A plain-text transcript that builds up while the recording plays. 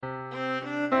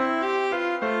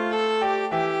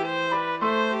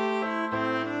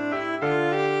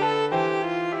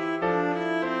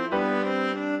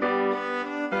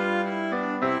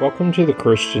Welcome to the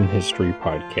Christian History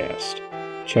Podcast,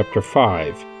 Chapter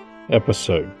 5,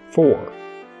 Episode 4.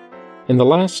 In the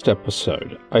last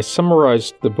episode, I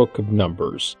summarized the book of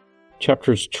Numbers,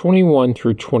 chapters 21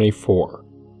 through 24,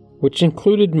 which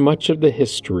included much of the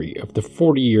history of the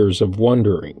 40 years of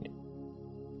wandering.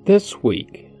 This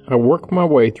week, I work my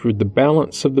way through the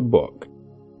balance of the book,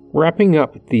 wrapping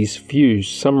up these few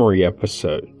summary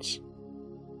episodes.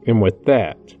 And with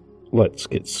that, let's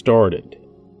get started.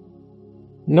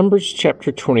 Numbers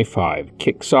chapter 25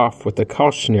 kicks off with a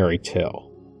cautionary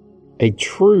tale, a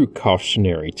true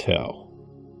cautionary tale.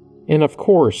 And of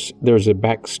course, there's a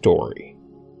backstory.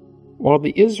 While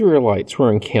the Israelites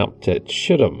were encamped at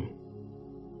Shittim,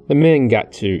 the men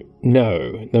got to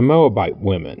know the Moabite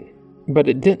women, but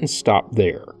it didn't stop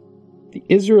there. The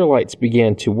Israelites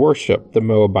began to worship the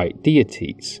Moabite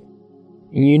deities.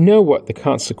 And you know what the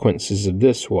consequences of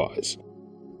this was.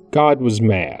 God was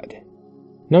mad.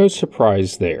 No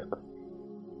surprise there.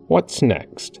 What's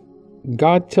next?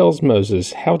 God tells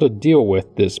Moses how to deal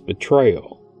with this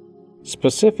betrayal.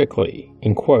 Specifically,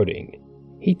 in quoting,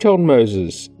 he told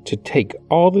Moses to take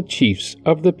all the chiefs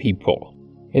of the people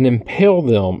and impale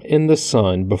them in the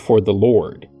sun before the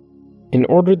Lord, in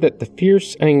order that the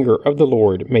fierce anger of the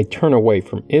Lord may turn away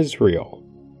from Israel.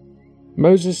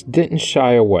 Moses didn't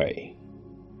shy away,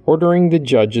 ordering the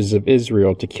judges of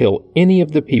Israel to kill any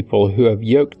of the people who have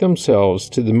yoked themselves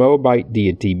to the Moabite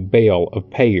deity Baal of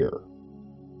Peor.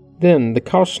 Then the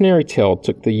cautionary tale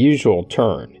took the usual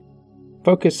turn,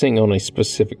 focusing on a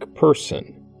specific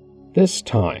person, this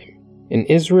time an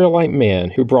Israelite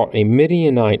man who brought a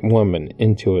Midianite woman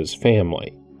into his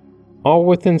family, all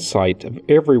within sight of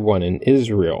everyone in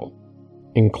Israel,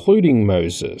 including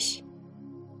Moses.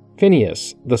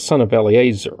 Phinehas, the son of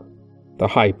Eleazar, the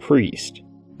high priest,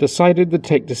 decided to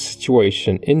take the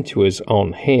situation into his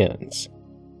own hands.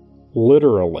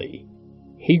 Literally,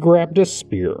 he grabbed a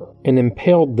spear and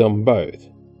impaled them both,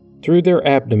 through their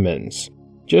abdomens,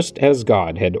 just as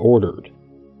God had ordered.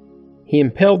 He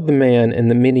impaled the man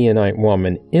and the Midianite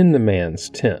woman in the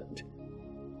man's tent,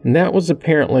 and that was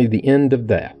apparently the end of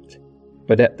that,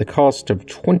 but at the cost of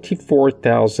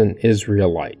 24,000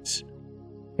 Israelites,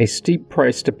 a steep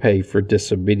price to pay for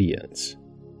disobedience.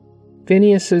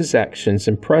 Phinehas' actions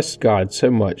impressed God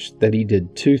so much that he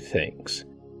did two things.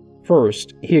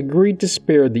 First, he agreed to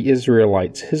spare the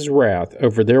Israelites his wrath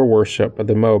over their worship of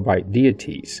the Moabite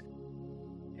deities.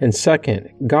 And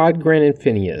second, God granted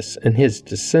Phinehas and his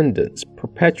descendants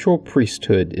perpetual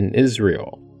priesthood in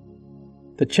Israel.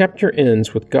 The chapter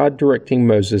ends with God directing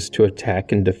Moses to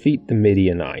attack and defeat the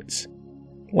Midianites,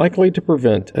 likely to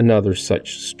prevent another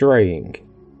such straying.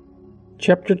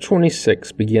 Chapter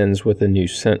 26 begins with a new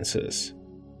census.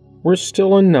 We're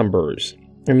still in Numbers,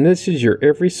 and this is your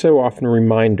every so often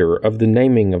reminder of the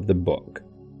naming of the book.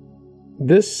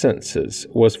 This census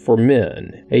was for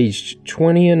men aged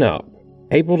 20 and up,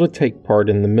 able to take part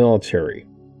in the military,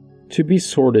 to be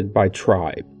sorted by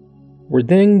tribe. We're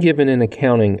then given an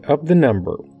accounting of the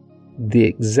number, the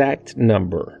exact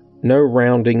number, no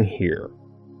rounding here,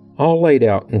 all laid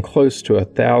out in close to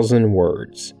 1,000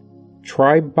 words.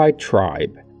 Tribe by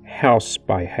tribe, house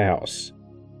by house,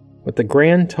 with a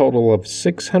grand total of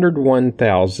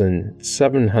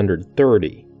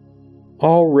 601,730,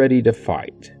 all ready to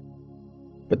fight.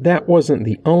 But that wasn't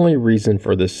the only reason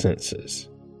for the census.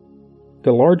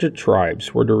 The larger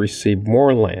tribes were to receive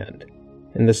more land,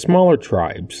 and the smaller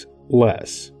tribes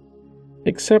less,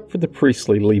 except for the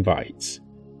priestly Levites.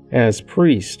 As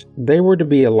priests, they were to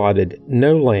be allotted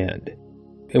no land,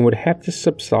 and would have to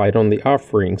subside on the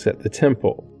offerings at the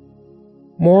temple.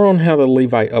 More on how the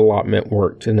Levite allotment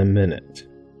worked in a minute.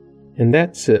 And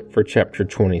that's it for chapter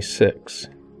 26.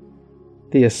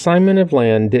 The assignment of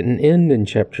land didn't end in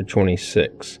chapter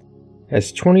 26,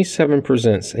 as 27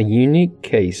 presents a unique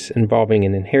case involving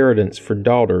an inheritance for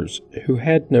daughters who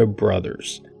had no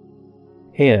brothers.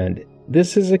 And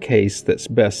this is a case that's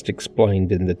best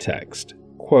explained in the text,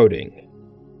 quoting,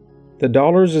 "The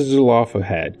daughters of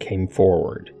Zelophehad came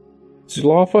forward.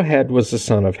 Zelophehad was the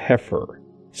son of Hepher,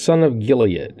 son of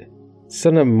Gilead,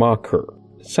 son of Machir,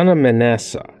 son of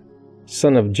Manasseh,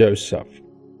 son of Joseph,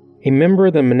 a member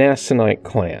of the Manassehite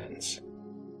clans.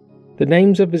 The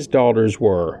names of his daughters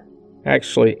were,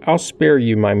 actually, I'll spare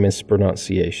you my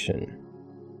mispronunciation.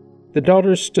 The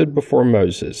daughters stood before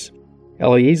Moses,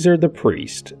 Eleazar the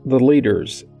priest, the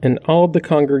leaders, and all the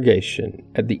congregation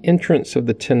at the entrance of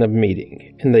the tent of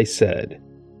meeting, and they said,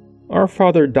 'Our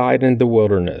father died in the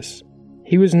wilderness.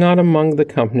 He was not among the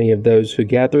company of those who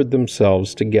gathered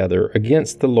themselves together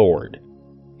against the Lord,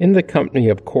 in the company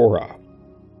of Korah,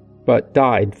 but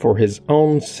died for his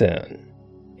own sin,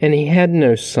 and he had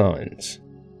no sons.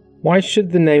 Why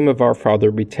should the name of our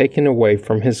father be taken away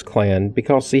from his clan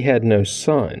because he had no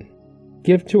son?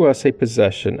 Give to us a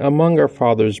possession among our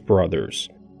father's brothers."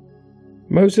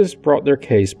 Moses brought their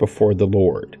case before the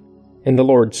Lord, and the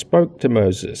Lord spoke to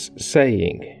Moses,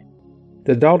 saying,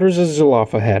 "The daughters of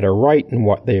Zelophehad are right in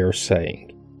what they are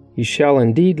saying. You shall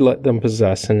indeed let them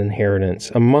possess an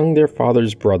inheritance among their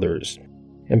father's brothers,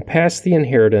 and pass the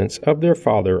inheritance of their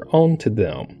father on to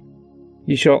them.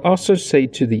 You shall also say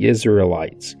to the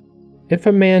Israelites, if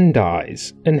a man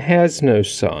dies and has no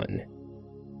son,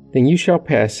 then you shall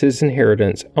pass his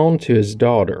inheritance on to his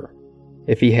daughter.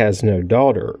 If he has no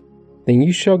daughter, then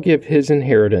you shall give his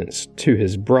inheritance to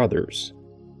his brothers.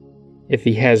 If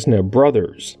he has no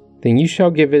brothers, then you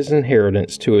shall give his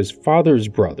inheritance to his father's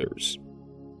brothers."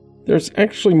 There's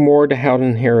actually more to how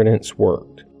inheritance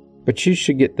worked, but you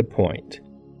should get the point.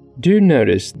 Do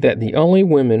notice that the only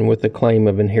women with a claim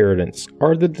of inheritance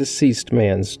are the deceased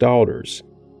man's daughters.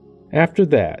 After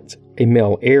that, a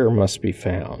male heir must be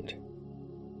found.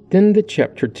 Then the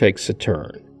chapter takes a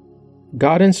turn.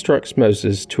 God instructs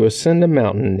Moses to ascend a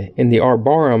mountain in the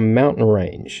Arbarim mountain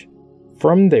range.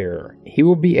 From there, he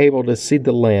will be able to see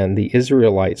the land the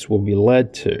Israelites will be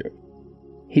led to.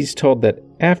 He's told that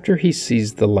after he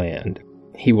sees the land,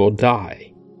 he will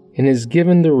die, and is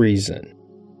given the reason.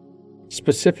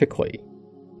 Specifically,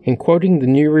 in quoting the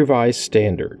New Revised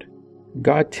Standard,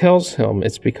 God tells him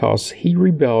it's because he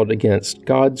rebelled against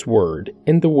God's word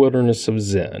in the wilderness of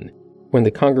Zin when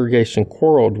the congregation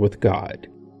quarreled with God.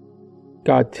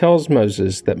 God tells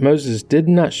Moses that Moses did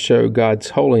not show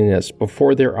God's holiness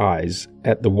before their eyes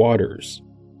at the waters.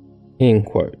 End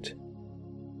quote.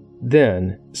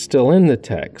 Then, still in the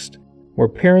text, we're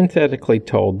parenthetically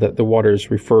told that the waters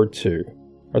referred to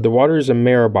are the waters of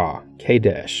Meribah,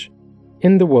 Kadesh,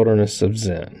 in the wilderness of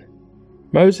Zin.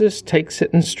 Moses takes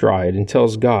it in stride and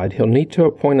tells God he'll need to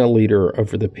appoint a leader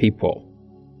over the people.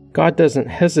 God doesn't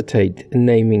hesitate in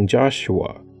naming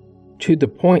Joshua, to the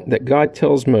point that God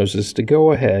tells Moses to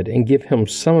go ahead and give him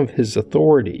some of his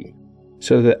authority,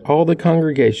 so that all the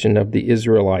congregation of the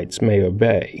Israelites may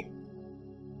obey.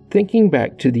 Thinking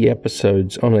back to the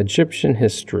episodes on Egyptian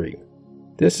history,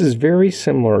 this is very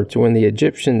similar to when the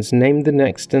Egyptians named the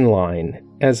next in line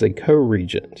as a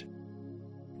co-regent.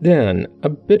 Then, a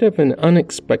bit of an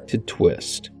unexpected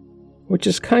twist, which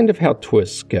is kind of how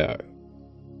twists go.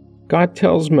 God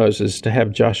tells Moses to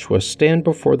have Joshua stand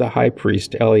before the high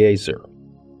priest Eleazar,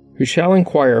 who shall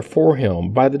inquire for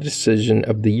him by the decision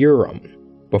of the Urim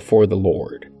before the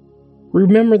Lord.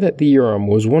 Remember that the Urim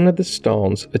was one of the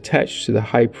stones attached to the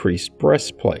high priest's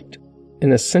breastplate,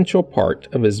 an essential part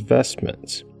of his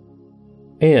vestments.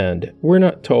 And we're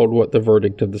not told what the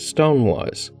verdict of the stone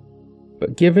was,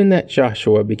 but given that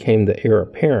Joshua became the heir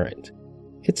apparent,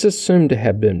 it's assumed to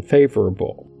have been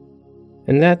favorable.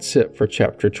 And that's it for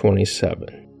chapter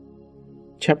 27.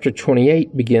 Chapter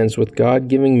 28 begins with God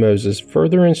giving Moses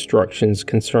further instructions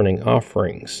concerning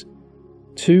offerings.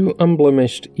 2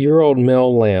 unblemished year-old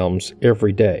male lambs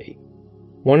every day,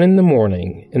 one in the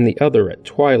morning and the other at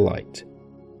twilight,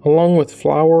 along with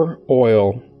flour,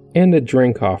 oil, and a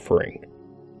drink offering.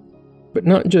 But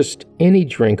not just any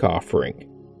drink offering,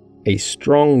 a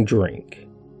strong drink.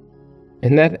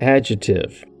 And that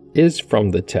adjective is from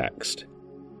the text.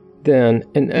 Then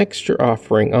an extra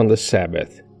offering on the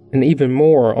Sabbath, and even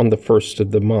more on the first of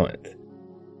the month.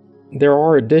 There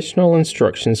are additional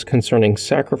instructions concerning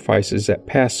sacrifices at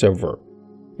Passover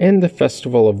and the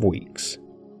Festival of Weeks.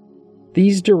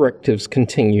 These directives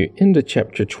continue into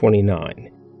chapter 29,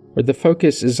 where the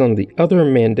focus is on the other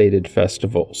mandated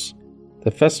festivals,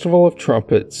 the Festival of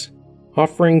Trumpets,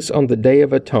 offerings on the Day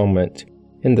of Atonement,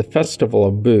 and the Festival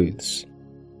of Booths.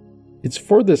 It's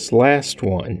for this last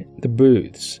one, the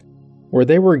booths, where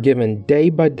they were given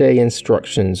day-by-day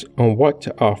instructions on what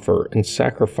to offer and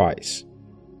sacrifice.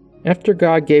 After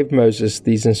God gave Moses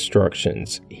these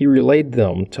instructions, he relayed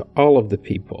them to all of the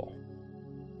people.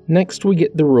 Next we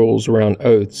get the rules around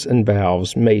oaths and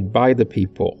vows made by the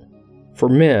people. For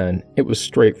men, it was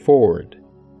straightforward.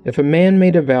 If a man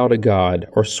made a vow to God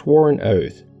or swore an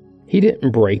oath, he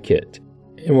didn't break it,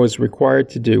 and was required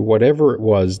to do whatever it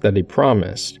was that he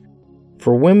promised.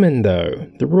 For women, though,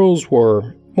 the rules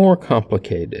were more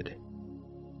complicated.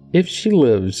 If she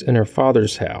lives in her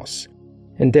father's house,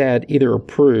 and dad either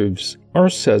approves or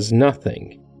says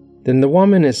nothing, then the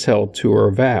woman is held to her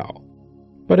vow.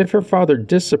 But if her father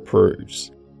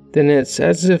disapproves, then it's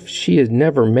as if she had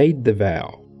never made the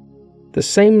vow. The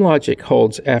same logic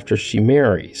holds after she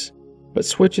marries, but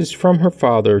switches from her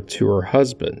father to her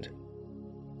husband.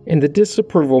 And the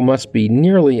disapproval must be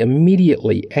nearly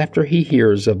immediately after he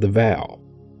hears of the vow.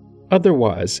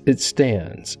 Otherwise, it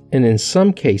stands, and in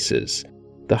some cases,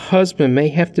 the husband may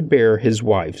have to bear his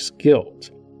wife's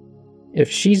guilt. If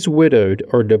she's widowed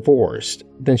or divorced,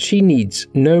 then she needs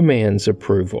no man's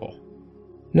approval.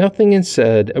 Nothing is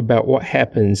said about what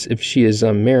happens if she is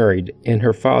unmarried and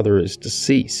her father is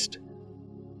deceased.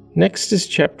 Next is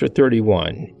chapter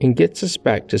 31 and gets us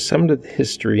back to some of the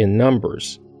history in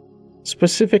Numbers,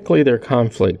 specifically their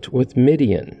conflict with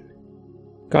Midian.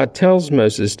 God tells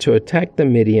Moses to attack the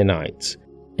Midianites,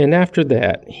 and after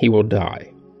that he will die.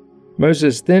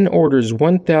 Moses then orders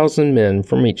 1,000 men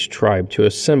from each tribe to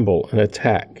assemble and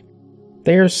attack.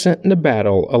 They are sent into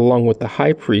battle along with the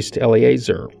high priest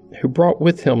Eleazar, who brought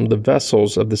with him the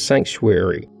vessels of the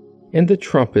sanctuary and the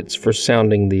trumpets for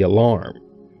sounding the alarm.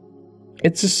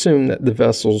 It's assumed that the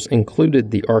vessels included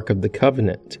the Ark of the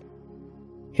Covenant,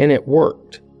 and it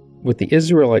worked, with the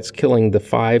Israelites killing the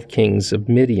 5 kings of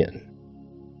Midian.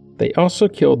 They also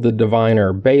killed the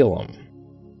diviner Balaam,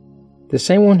 the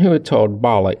same one who had told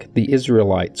Balak the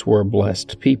Israelites were a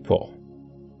blessed people,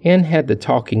 and had the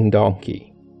talking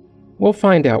donkey. We'll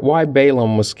find out why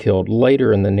Balaam was killed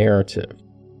later in the narrative.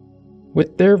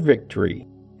 With their victory,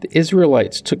 the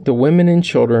Israelites took the women and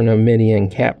children of Midian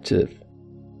captive.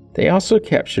 They also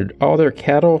captured all their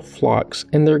cattle, flocks,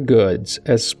 and their goods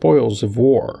as spoils of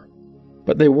war.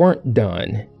 But they weren't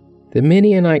done. The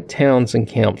Midianite towns and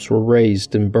camps were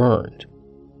razed and burned,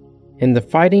 and the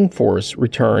fighting force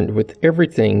returned with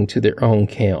everything to their own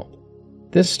camp,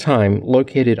 this time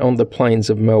located on the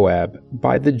plains of Moab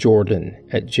by the Jordan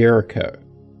at Jericho.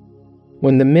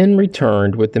 When the men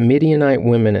returned with the Midianite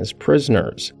women as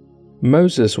prisoners,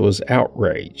 Moses was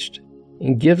outraged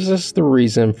and gives us the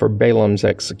reason for Balaam's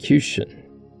execution.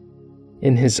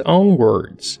 In his own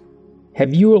words,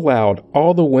 "Have you allowed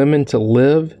all the women to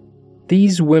live?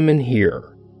 These women here,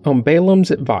 on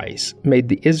Balaam's advice, made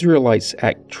the Israelites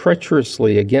act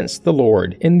treacherously against the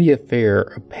Lord in the affair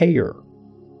of Peor,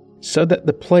 so that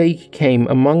the plague came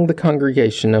among the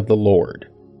congregation of the Lord.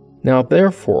 Now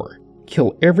therefore,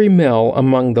 kill every male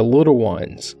among the little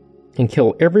ones, and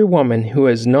kill every woman who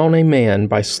has known a man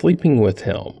by sleeping with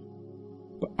him.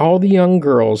 But all the young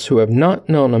girls who have not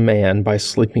known a man by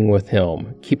sleeping with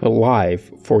him, keep alive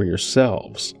for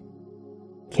yourselves.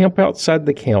 Camp outside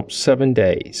the camp 7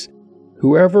 days.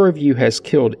 Whoever of you has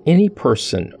killed any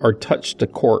person or touched a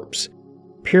corpse,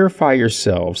 purify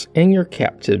yourselves and your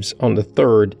captives on the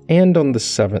 3rd and on the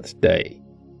 7th day.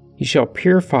 You shall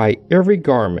purify every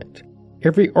garment,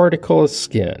 every article of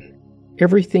skin,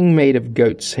 everything made of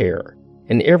goat's hair,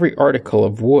 and every article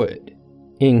of wood."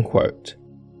 End quote.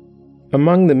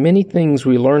 Among the many things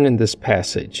we learn in this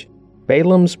passage,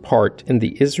 Balaam's part in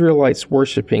the Israelites'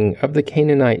 worshipping of the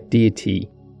Canaanite deity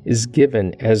is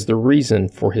given as the reason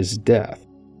for his death.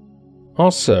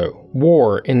 Also,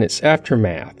 war and its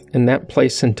aftermath in that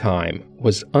place and time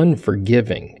was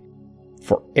unforgiving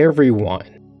for everyone,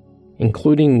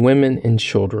 including women and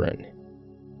children.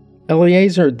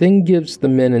 Eleazar then gives the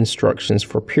men instructions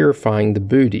for purifying the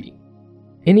booty.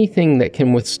 Anything that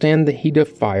can withstand the heat of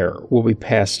fire will be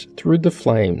passed through the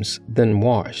flames, then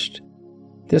washed.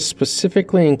 This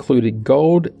specifically included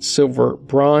gold, silver,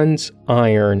 bronze,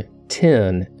 iron,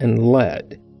 tin, and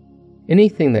lead.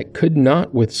 Anything that could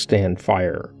not withstand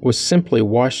fire was simply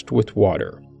washed with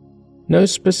water. No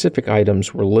specific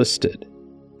items were listed.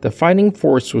 The fighting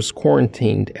force was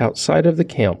quarantined outside of the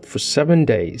camp for 7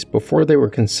 days before they were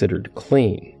considered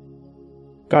clean.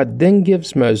 God then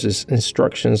gives Moses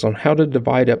instructions on how to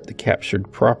divide up the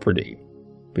captured property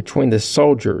between the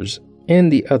soldiers and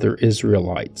the other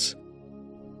Israelites,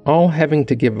 all having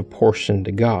to give a portion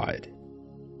to God.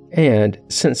 And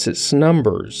since it's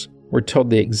numbers, we're told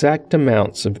the exact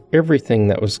amounts of everything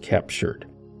that was captured: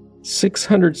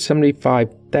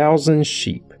 675,000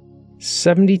 sheep,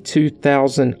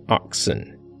 72,000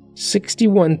 oxen,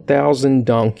 61,000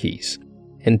 donkeys,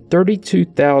 and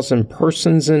 32,000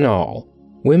 persons in all,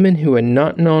 women who had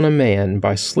not known a man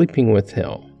by sleeping with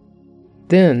him.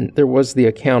 Then there was the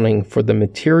accounting for the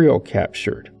material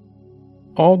captured.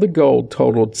 All the gold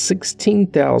totaled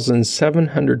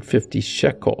 16,750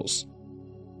 shekels.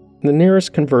 The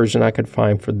nearest conversion I could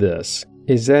find for this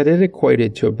is that it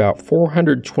equated to about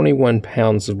 421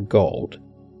 pounds of gold.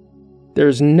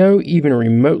 There's no even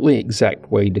remotely exact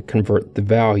way to convert the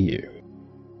value.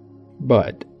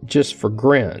 But, just for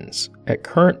grins, at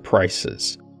current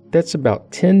prices, that's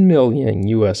about $10 million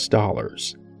US.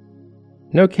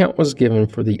 No count was given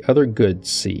for the other goods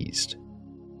seized.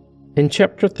 In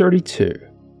chapter 32,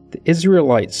 the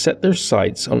Israelites set their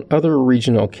sights on other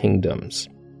regional kingdoms.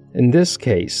 In this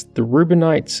case, the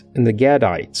Reubenites and the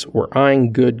Gadites were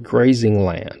eyeing good grazing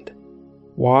land.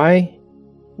 Why?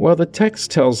 Well, the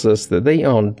text tells us that they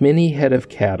owned many head of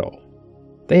cattle.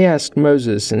 They asked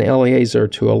Moses and Eleazar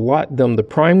to allot them the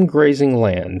prime grazing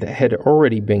land that had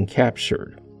already been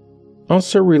captured,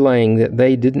 also relaying that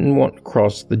they didn't want to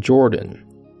cross the Jordan.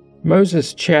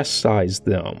 Moses chastised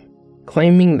them,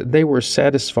 claiming that they were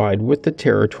satisfied with the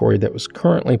territory that was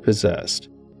currently possessed,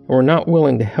 and were not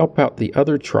willing to help out the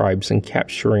other tribes in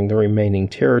capturing the remaining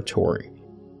territory.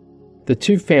 The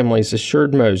two families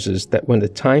assured Moses that when the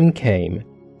time came,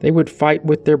 they would fight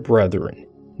with their brethren,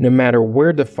 no matter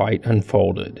where the fight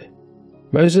unfolded.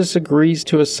 Moses agrees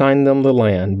to assign them the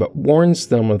land, but warns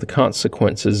them of the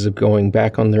consequences of going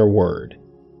back on their word.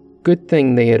 Good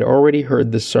thing they had already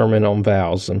heard the sermon on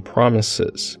vows and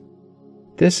promises.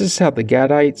 This is how the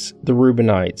Gadites, the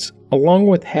Reubenites, along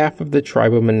with half of the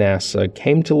tribe of Manasseh,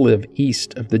 came to live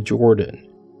east of the Jordan.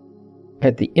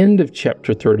 At the end of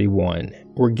chapter 31,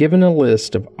 we're given a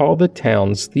list of all the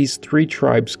towns these three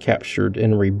tribes captured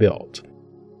and rebuilt.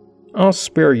 I'll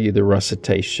spare you the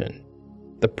recitation.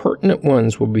 The pertinent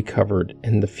ones will be covered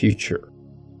in the future.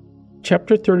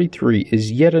 Chapter 33 is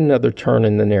yet another turn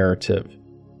in the narrative,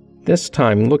 this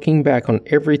time looking back on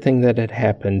everything that had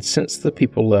happened since the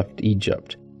people left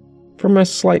Egypt, from a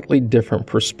slightly different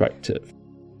perspective.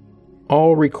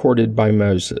 All recorded by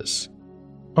Moses.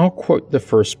 I'll quote the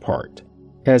first part,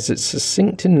 as it's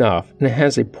succinct enough and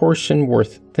has a portion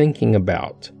worth thinking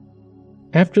about.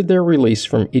 After their release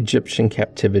from Egyptian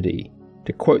captivity,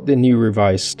 to quote the New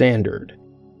Revised Standard,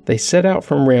 they set out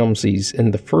from Ramses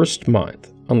in the first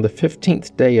month, on the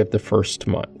 15th day of the first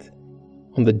month.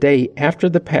 On the day after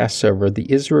the Passover, the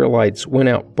Israelites went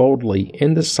out boldly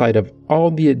in the sight of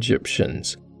all the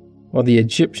Egyptians, while the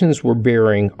Egyptians were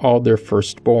burying all their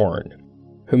firstborn,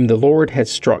 whom the Lord had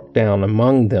struck down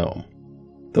among them.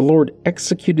 The Lord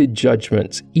executed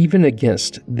judgments even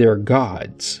against their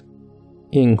gods.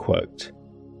 End quote.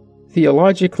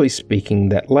 Theologically speaking,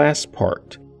 that last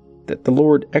part, that the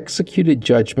Lord executed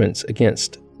judgments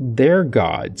against their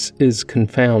gods, is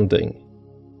confounding.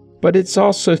 But it's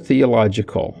also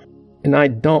theological, and I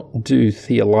don't do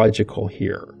theological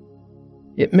here.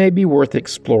 It may be worth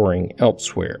exploring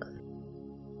elsewhere.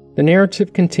 The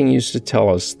narrative continues to tell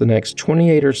us the next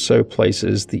 28 or so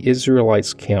places the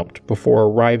Israelites camped before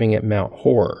arriving at Mount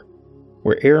Hor,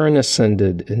 where Aaron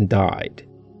ascended and died.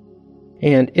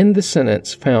 And in the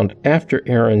sentence found after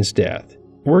Aaron's death,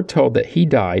 we're told that he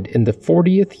died in the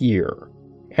 40th year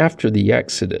after the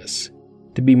Exodus,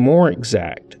 to be more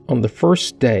exact, on the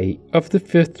first day of the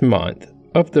 5th month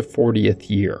of the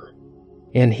 40th year,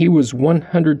 and he was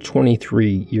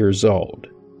 123 years old.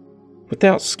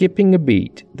 Without skipping a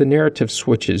beat, the narrative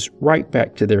switches right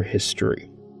back to their history.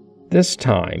 This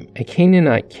time, a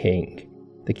Canaanite king,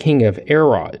 the king of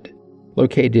Arad,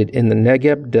 located in the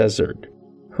Negev desert,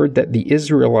 heard that the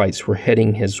Israelites were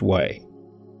heading his way.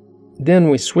 Then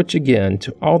we switch again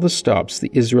to all the stops the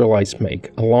Israelites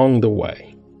make along the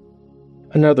way.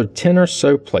 Another 10 or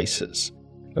so places,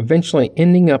 eventually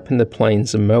ending up in the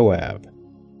plains of Moab,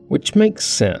 which makes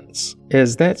sense,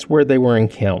 as that's where they were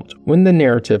encamped when the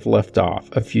narrative left off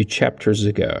a few chapters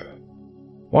ago.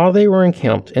 While they were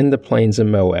encamped in the plains of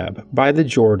Moab by the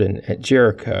Jordan at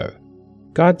Jericho,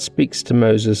 God speaks to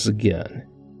Moses again,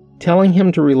 telling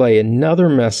him to relay another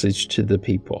message to the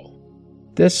people.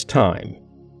 This time,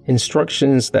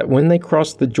 instructions that when they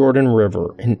cross the Jordan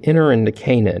River and enter into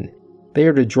Canaan, they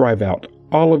are to drive out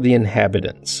all of the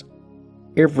inhabitants,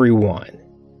 everyone.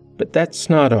 But that's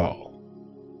not all.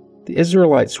 The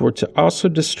Israelites were to also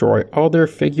destroy all their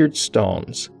figured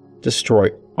stones, destroy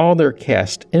all their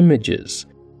cast images,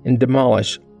 and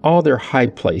demolish all their high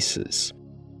places.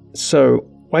 So,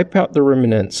 wipe out the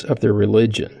remnants of their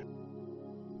religion.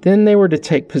 Then they were to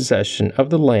take possession of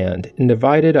the land and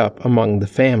divide it up among the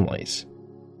families.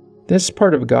 This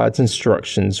part of God's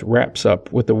instructions wraps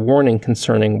up with a warning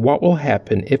concerning what will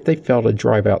happen if they fail to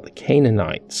drive out the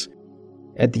Canaanites.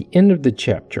 At the end of the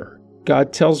chapter,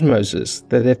 God tells Moses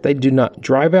that if they do not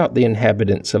drive out the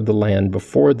inhabitants of the land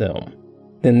before them,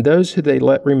 then those who they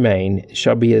let remain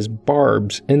shall be as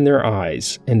barbs in their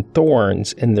eyes and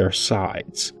thorns in their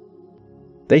sides.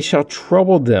 They shall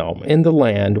trouble them in the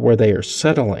land where they are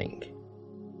settling.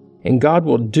 And God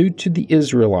will do to the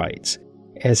Israelites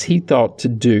as he thought to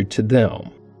do to them.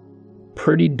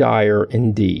 Pretty dire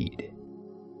indeed.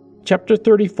 Chapter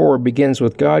 34 begins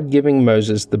with God giving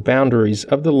Moses the boundaries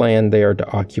of the land they are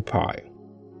to occupy.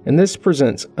 And this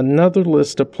presents another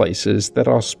list of places that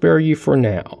I'll spare you for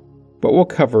now, but we'll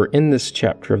cover in this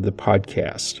chapter of the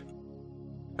podcast.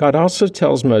 God also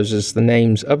tells Moses the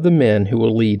names of the men who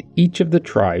will lead each of the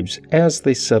tribes as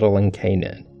they settle in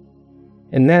Canaan.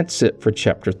 And that's it for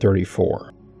chapter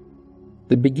 34.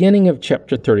 The beginning of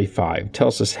chapter 35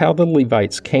 tells us how the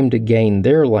Levites came to gain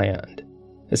their land,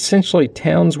 essentially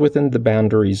towns within the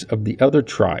boundaries of the other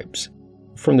tribes,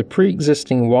 from the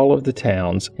pre-existing wall of the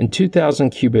towns and 2,000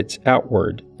 cubits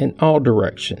outward in all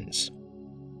directions.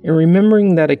 And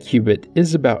remembering that a cubit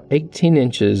is about 18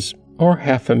 inches or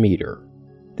half a meter,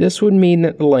 this would mean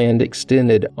that the land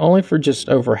extended only for just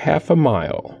over half a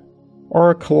mile,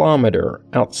 or a kilometer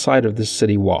outside of the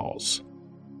city walls.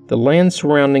 The land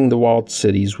surrounding the walled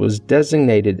cities was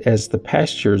designated as the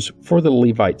pastures for the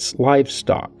Levites'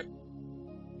 livestock.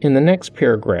 In the next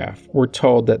paragraph, we're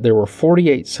told that there were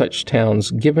 48 such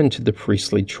towns given to the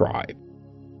priestly tribe.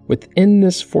 Within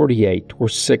this 48 were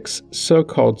 6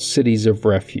 so-called cities of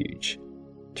refuge,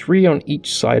 3 on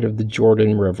each side of the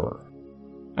Jordan River.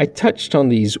 I touched on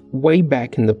these way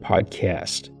back in the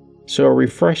podcast, so a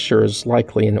refresher is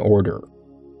likely in order.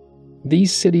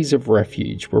 These cities of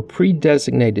refuge were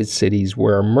pre-designated cities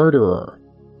where a murderer,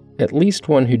 at least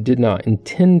one who did not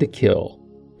intend to kill,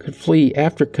 could flee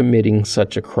after committing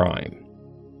such a crime.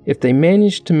 If they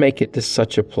managed to make it to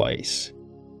such a place,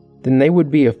 then they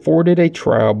would be afforded a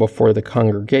trial before the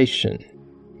congregation.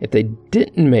 If they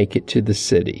didn't make it to the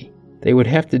city, they would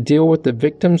have to deal with the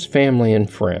victim's family and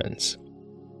friends.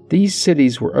 These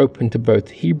cities were open to both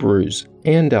Hebrews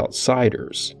and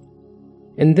outsiders.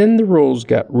 And then the rules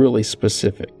got really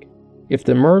specific. If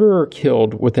the murderer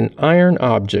killed with an iron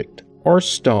object or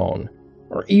stone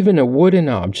or even a wooden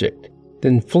object,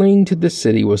 then fleeing to the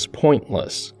city was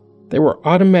pointless. They were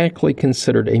automatically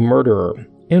considered a murderer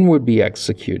and would be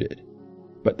executed.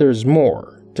 But there's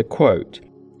more. To quote,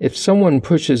 "If someone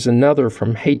pushes another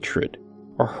from hatred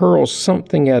or hurls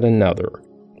something at another,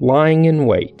 lying in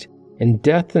wait, and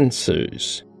death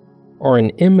ensues, or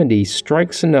an enmity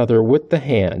strikes another with the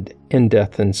hand, and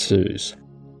death ensues,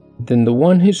 then the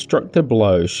one who struck the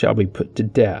blow shall be put to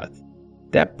death.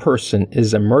 That person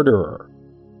is a murderer.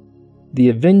 The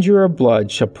avenger of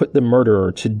blood shall put the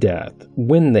murderer to death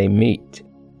when they meet.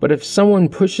 But if someone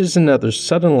pushes another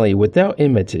suddenly without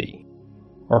enmity,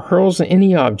 or hurls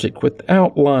any object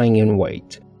without lying in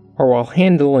wait, or while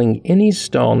handling any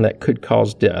stone that could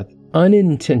cause death,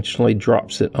 unintentionally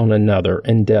drops it on another,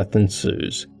 and death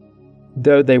ensues,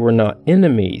 though they were not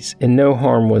enemies and no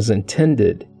harm was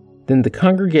intended, then the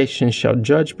congregation shall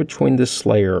judge between the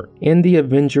slayer and the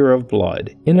avenger of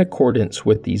blood in accordance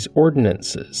with these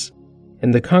ordinances,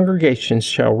 and the congregation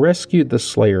shall rescue the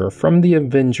slayer from the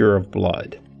avenger of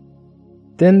blood.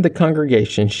 Then the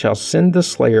congregation shall send the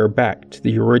slayer back to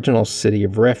the original city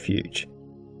of refuge.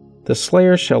 The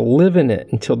slayer shall live in it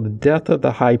until the death of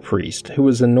the high priest who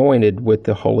was anointed with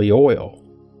the holy oil.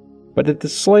 But if the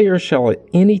slayer shall at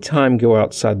any time go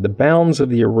outside the bounds of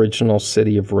the original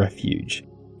city of refuge,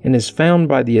 and is found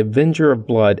by the avenger of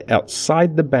blood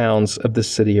outside the bounds of the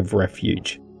city of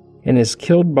refuge, and is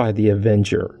killed by the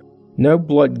avenger, no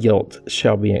blood guilt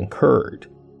shall be incurred.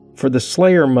 For the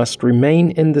slayer must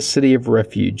remain in the city of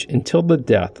refuge until the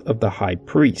death of the high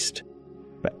priest.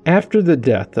 But after the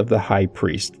death of the high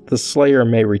priest, the slayer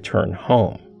may return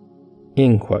home."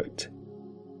 End quote.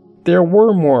 There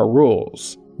were more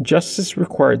rules. Justice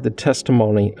required the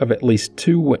testimony of at least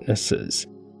 2 witnesses,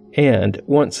 and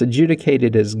once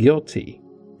adjudicated as guilty,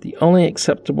 the only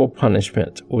acceptable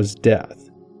punishment was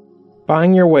death.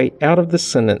 Buying your way out of the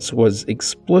sentence was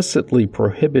explicitly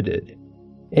prohibited,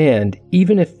 and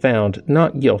even if found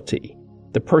not guilty,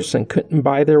 the person couldn't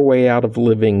buy their way out of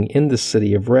living in the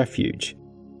city of refuge.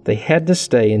 They had to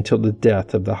stay until the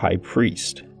death of the high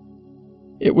priest.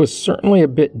 It was certainly a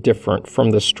bit different from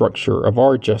the structure of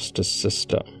our justice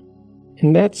system.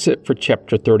 And that's it for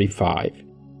chapter 35,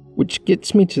 which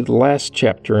gets me to the last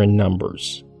chapter in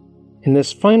Numbers. And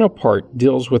this final part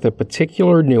deals with a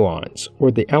particular nuance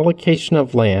where the allocation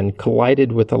of land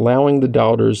collided with allowing the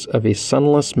daughters of a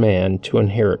sonless man to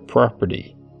inherit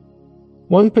property.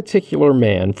 One particular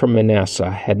man from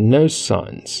Manasseh had no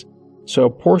sons, so a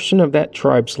portion of that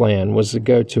tribe's land was to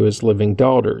go to his living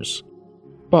daughters.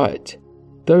 But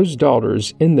those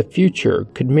daughters in the future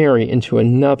could marry into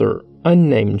another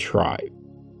unnamed tribe.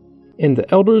 And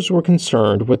the elders were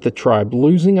concerned with the tribe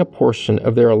losing a portion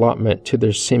of their allotment to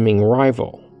their seeming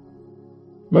rival.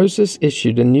 Moses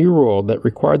issued a new rule that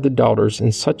required the daughters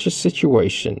in such a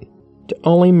situation to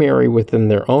only marry within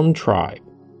their own tribe,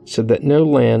 so that no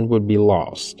land would be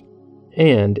lost.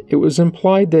 And it was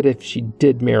implied that if she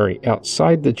did marry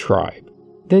outside the tribe,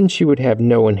 then she would have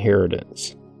no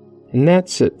inheritance. And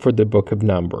that's it for the book of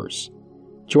Numbers.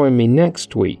 Join me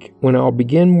next week when I'll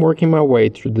begin working my way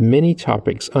through the many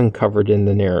topics uncovered in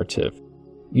the narrative.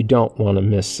 You don't want to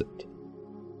miss it.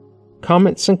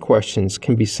 Comments and questions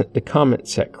can be sent to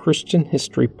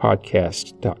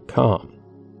comments@christianhistorypodcast.com.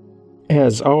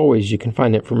 As always, you can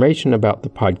find information about the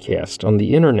podcast on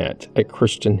the internet at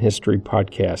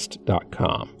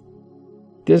ChristianHistoryPodcast.com.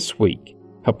 This week,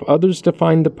 help others to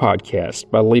find the podcast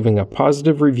by leaving a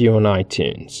positive review on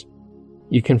iTunes.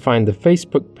 You can find the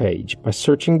Facebook page by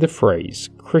searching the phrase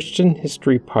Christian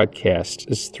History Podcast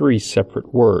as 3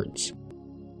 separate words.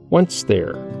 Once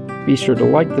there, be sure to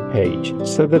like the page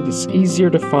so that it's easier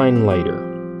to find later.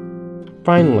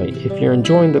 Finally, if you're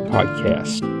enjoying the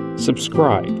podcast,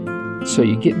 subscribe so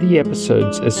you get the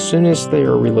episodes as soon as they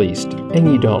are released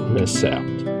and you don't miss out.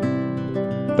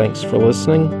 Thanks for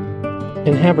listening,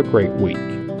 and have a great week.